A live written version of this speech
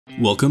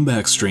Welcome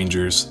back,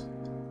 strangers.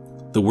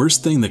 The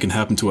worst thing that can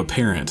happen to a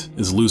parent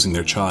is losing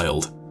their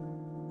child.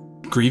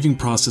 Grieving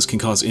process can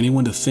cause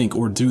anyone to think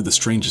or do the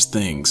strangest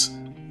things.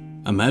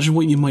 Imagine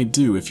what you might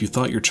do if you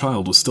thought your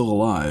child was still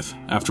alive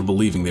after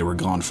believing they were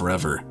gone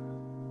forever.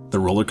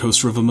 The roller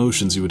coaster of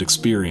emotions you would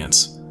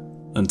experience,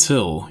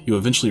 until you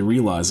eventually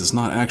realize it's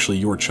not actually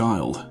your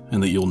child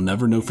and that you'll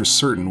never know for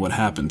certain what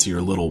happened to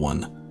your little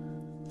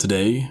one.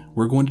 Today,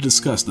 we're going to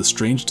discuss the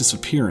strange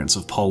disappearance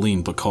of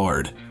Pauline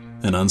Picard,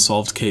 an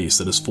unsolved case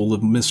that is full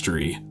of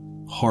mystery,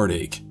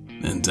 heartache,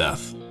 and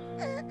death.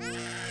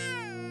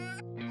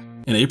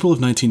 In April of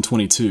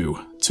 1922,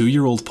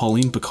 2-year-old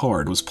Pauline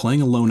Picard was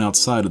playing alone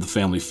outside of the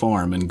family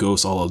farm in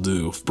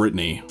Gos-Aladou,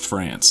 Brittany,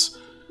 France.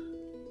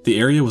 The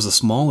area was a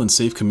small and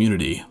safe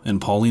community, and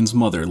Pauline's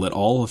mother let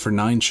all of her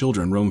 9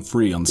 children roam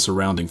free on the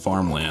surrounding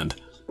farmland.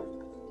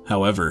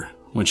 However,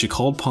 when she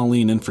called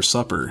Pauline in for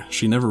supper,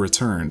 she never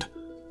returned.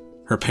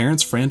 Her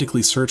parents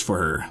frantically searched for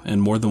her,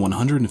 and more than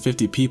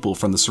 150 people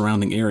from the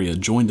surrounding area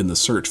joined in the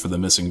search for the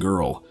missing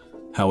girl.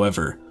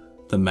 However,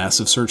 the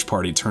massive search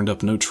party turned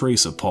up no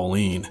trace of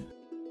Pauline.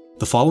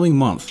 The following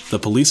month, the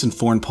police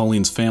informed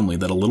Pauline's family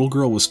that a little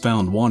girl was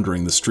found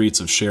wandering the streets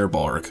of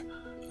Cherbourg,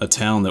 a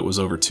town that was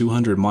over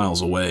 200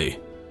 miles away.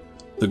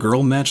 The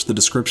girl matched the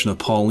description of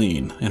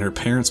Pauline, and her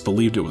parents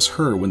believed it was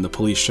her when the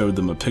police showed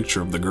them a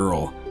picture of the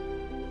girl.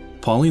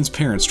 Pauline's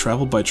parents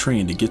traveled by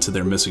train to get to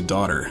their missing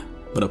daughter,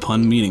 but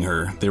upon meeting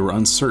her, they were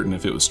uncertain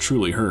if it was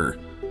truly her.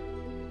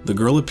 The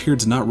girl appeared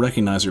to not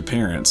recognize her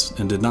parents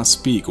and did not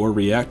speak or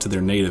react to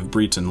their native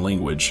Breton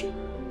language.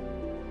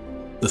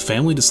 The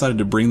family decided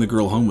to bring the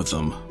girl home with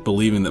them,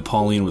 believing that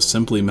Pauline was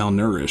simply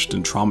malnourished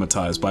and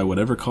traumatized by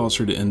whatever caused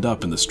her to end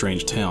up in the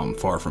strange town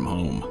far from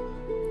home.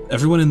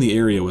 Everyone in the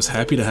area was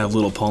happy to have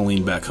little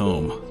Pauline back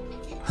home.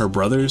 Her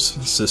brothers,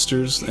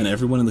 sisters, and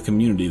everyone in the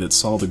community that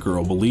saw the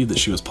girl believed that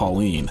she was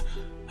Pauline.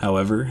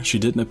 However, she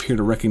didn't appear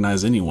to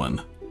recognize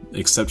anyone,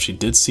 except she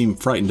did seem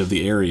frightened of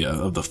the area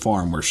of the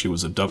farm where she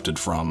was abducted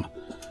from.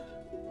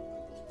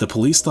 The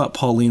police thought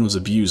Pauline was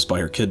abused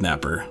by her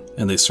kidnapper,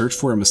 and they searched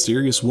for a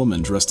mysterious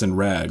woman dressed in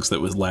rags that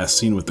was last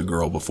seen with the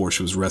girl before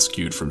she was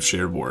rescued from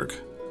Cherbourg.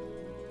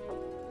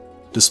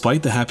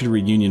 Despite the happy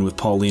reunion with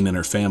Pauline and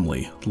her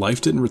family, life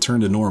didn't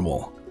return to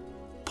normal.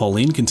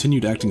 Pauline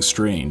continued acting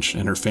strange,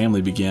 and her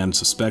family began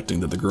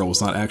suspecting that the girl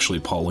was not actually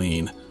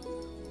Pauline.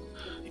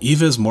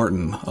 Yves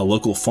Martin, a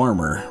local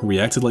farmer,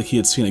 reacted like he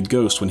had seen a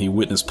ghost when he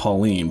witnessed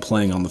Pauline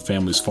playing on the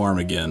family's farm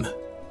again,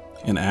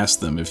 and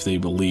asked them if they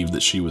believed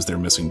that she was their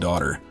missing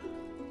daughter.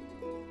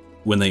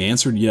 When they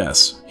answered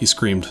yes, he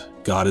screamed,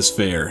 "God is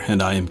fair,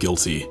 and I am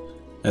guilty,"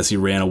 as he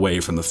ran away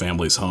from the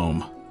family's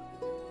home.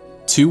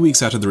 2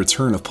 weeks after the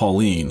return of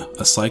Pauline,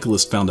 a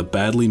cyclist found a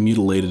badly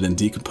mutilated and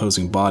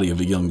decomposing body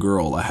of a young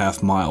girl a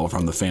half-mile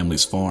from the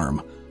family's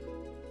farm.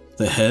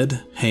 The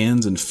head,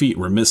 hands, and feet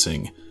were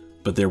missing,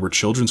 but there were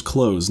children's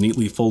clothes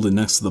neatly folded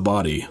next to the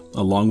body,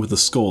 along with the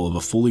skull of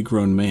a fully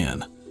grown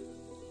man.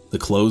 The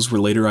clothes were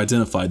later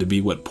identified to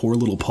be what poor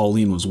little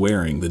Pauline was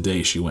wearing the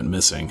day she went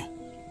missing.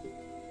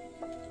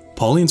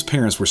 Pauline's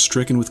parents were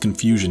stricken with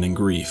confusion and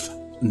grief,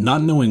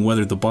 not knowing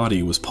whether the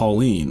body was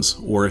Pauline's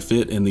or if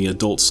it and the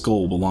adult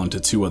skull belonged to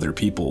 2 other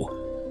people.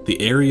 The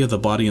area the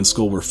body and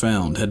skull were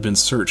found had been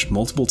searched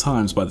multiple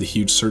times by the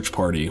huge search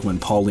party when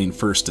Pauline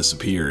first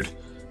disappeared.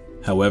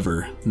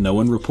 However, no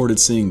one reported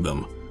seeing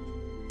them.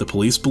 The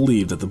police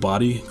believed that the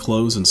body,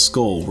 clothes, and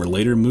skull were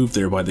later moved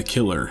there by the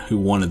killer who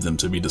wanted them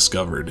to be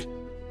discovered.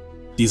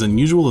 These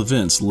unusual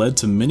events led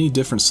to many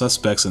different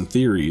suspects and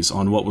theories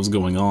on what was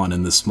going on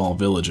in this small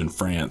village in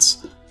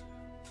France.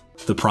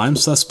 The prime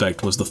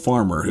suspect was the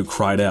farmer who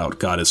cried out,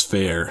 "God is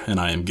fair, and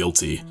I am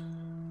guilty."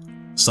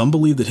 Some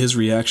believe that his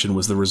reaction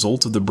was the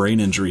result of the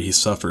brain injury he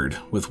suffered,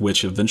 with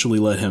which eventually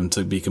led him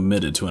to be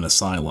committed to an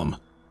asylum.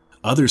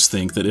 Others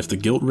think that if the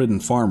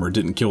guilt-ridden farmer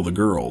didn't kill the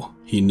girl,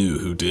 he knew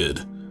who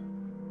did.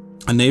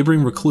 A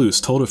neighboring recluse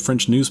told a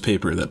French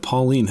newspaper that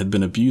Pauline had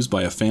been abused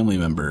by a family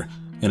member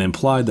and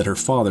implied that her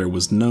father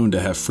was known to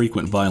have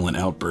frequent violent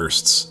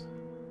outbursts.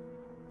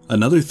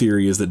 Another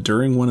theory is that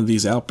during one of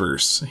these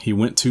outbursts, he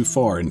went too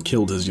far and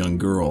killed his young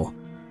girl.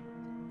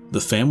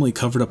 The family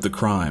covered up the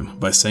crime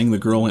by saying the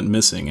girl went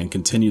missing and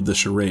continued the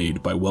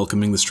charade by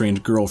welcoming the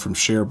strange girl from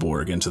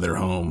Cherbourg into their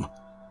home.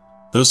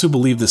 Those who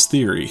believe this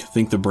theory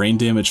think the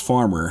brain-damaged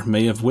farmer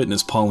may have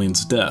witnessed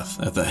Pauline's death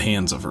at the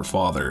hands of her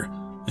father,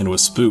 and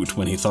was spooked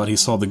when he thought he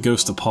saw the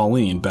ghost of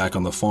Pauline back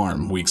on the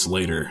farm weeks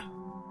later.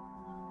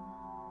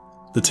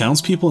 The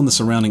townspeople in the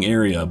surrounding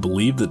area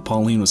believed that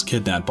Pauline was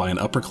kidnapped by an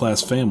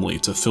upper-class family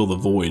to fill the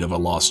void of a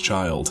lost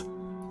child.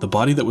 The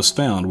body that was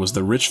found was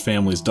the rich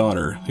family's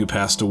daughter, who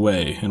passed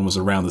away and was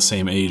around the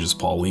same age as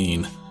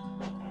Pauline.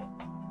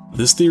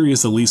 This theory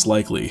is the least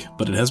likely,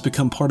 but it has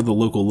become part of the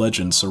local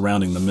legend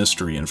surrounding the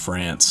mystery in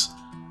France.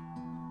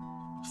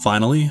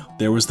 Finally,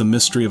 there was the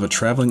mystery of a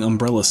traveling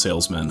umbrella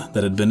salesman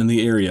that had been in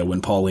the area when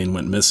Pauline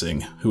went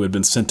missing, who had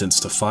been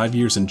sentenced to 5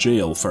 years in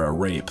jail for a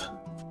rape.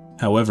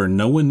 However,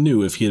 no one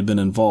knew if he had been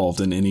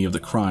involved in any of the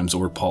crimes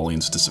or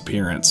Pauline's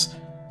disappearance.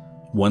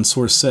 One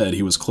source said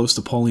he was close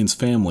to Pauline's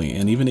family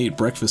and even ate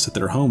breakfast at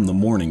their home the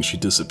morning she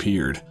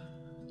disappeared.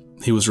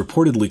 He was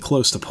reportedly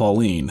close to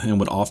Pauline and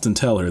would often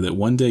tell her that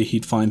one day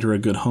he'd find her a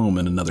good home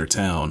in another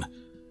town.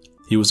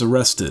 He was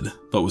arrested,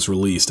 but was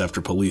released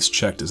after police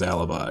checked his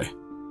alibi.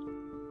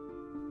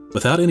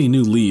 Without any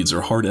new leads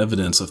or hard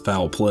evidence of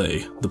foul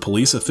play, the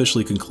police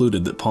officially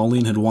concluded that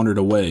Pauline had wandered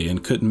away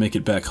and couldn't make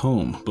it back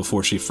home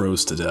before she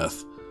froze to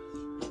death.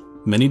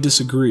 Many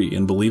disagree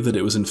and believe that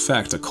it was in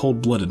fact a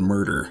cold-blooded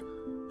murder.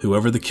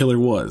 Whoever the killer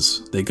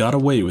was, they got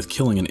away with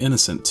killing an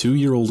innocent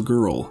 2-year-old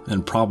girl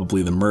and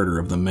probably the murder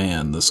of the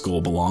man the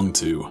skull belonged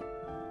to.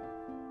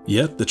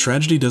 Yet, the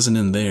tragedy doesn't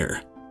end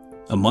there.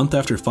 A month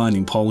after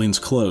finding Pauline's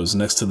clothes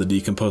next to the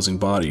decomposing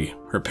body,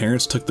 her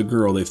parents took the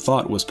girl they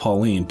thought was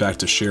Pauline back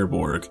to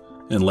Cherbourg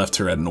and left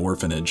her at an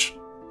orphanage.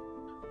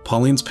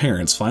 Pauline's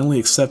parents finally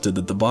accepted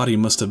that the body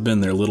must have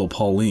been their little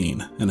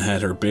Pauline and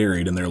had her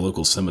buried in their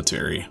local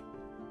cemetery.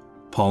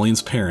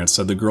 Pauline's parents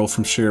said the girl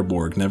from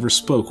Cherbourg never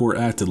spoke or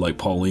acted like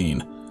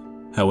Pauline.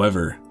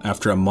 However,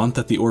 after a month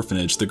at the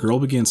orphanage, the girl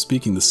began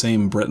speaking the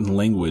same Breton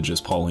language as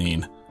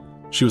Pauline.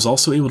 She was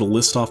also able to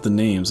list off the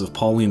names of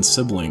Pauline's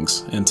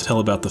siblings and tell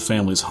about the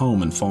family's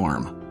home and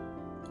farm,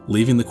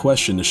 leaving the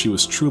question if she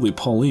was truly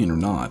Pauline or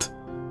not.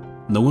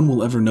 No one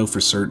will ever know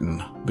for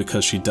certain,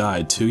 because she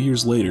died 2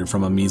 years later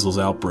from a measles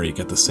outbreak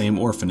at the same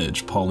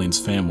orphanage Pauline's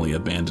family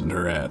abandoned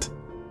her at.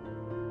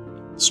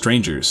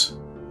 Strangers,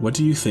 what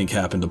do you think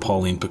happened to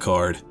Pauline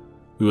Picard?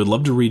 We would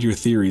love to read your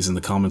theories in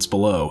the comments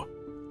below.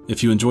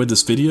 If you enjoyed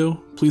this video,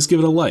 please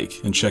give it a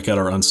like and check out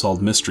our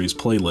Unsolved Mysteries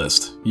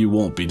playlist. You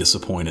won't be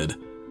disappointed.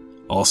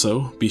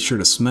 Also, be sure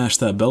to smash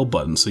that bell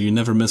button so you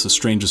never miss a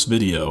Strangest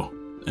video.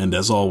 And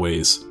as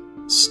always,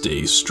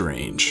 stay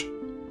strange.